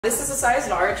This is a size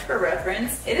large for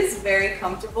reference. It is very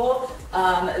comfortable.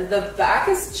 The back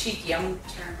is cheeky. I'm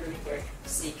turning really quick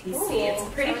so you can see. It's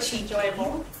pretty cheeky.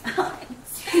 Enjoyable.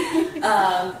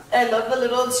 I love the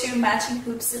little two matching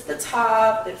hoops at the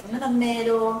top. There's one in the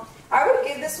middle. I would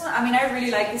give this one, I mean, I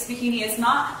really like this bikini. It's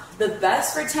not the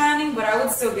best for tanning, but I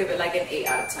would still give it like an 8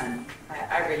 out of 10.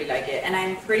 I really like it. And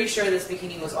I'm pretty sure this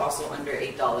bikini was also under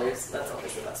 $8. That's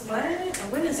always the best. What? A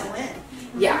win is a win.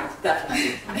 Yeah,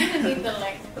 definitely. I'm gonna need the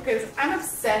length because I'm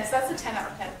obsessed. That's a 10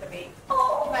 out of 10 for me.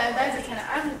 Oh, That's a 10.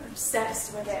 I'm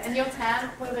obsessed with it. And you'll tan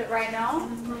with it right now?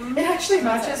 Mm-hmm. It actually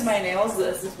matches my nails.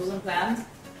 This wasn't planned.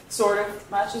 Sort of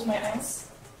matches my nails.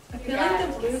 I feel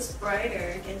like the blue's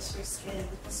brighter against your skin.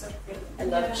 It's so pretty. I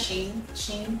love sheen.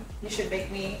 Sheen. You should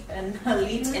make me an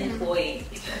elite employee.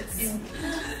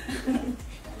 I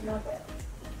love it.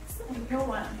 Your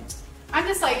one. I'm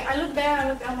just like, I look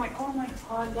there, I'm like, oh my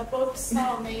god, they're both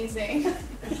so amazing.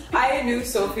 I knew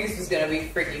Sophie's was gonna be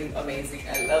freaking amazing.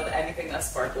 I love anything that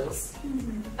sparkles.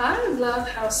 I love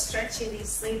how stretchy these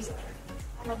sleeves are.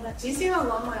 I love that. Do you see how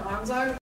long my arms are?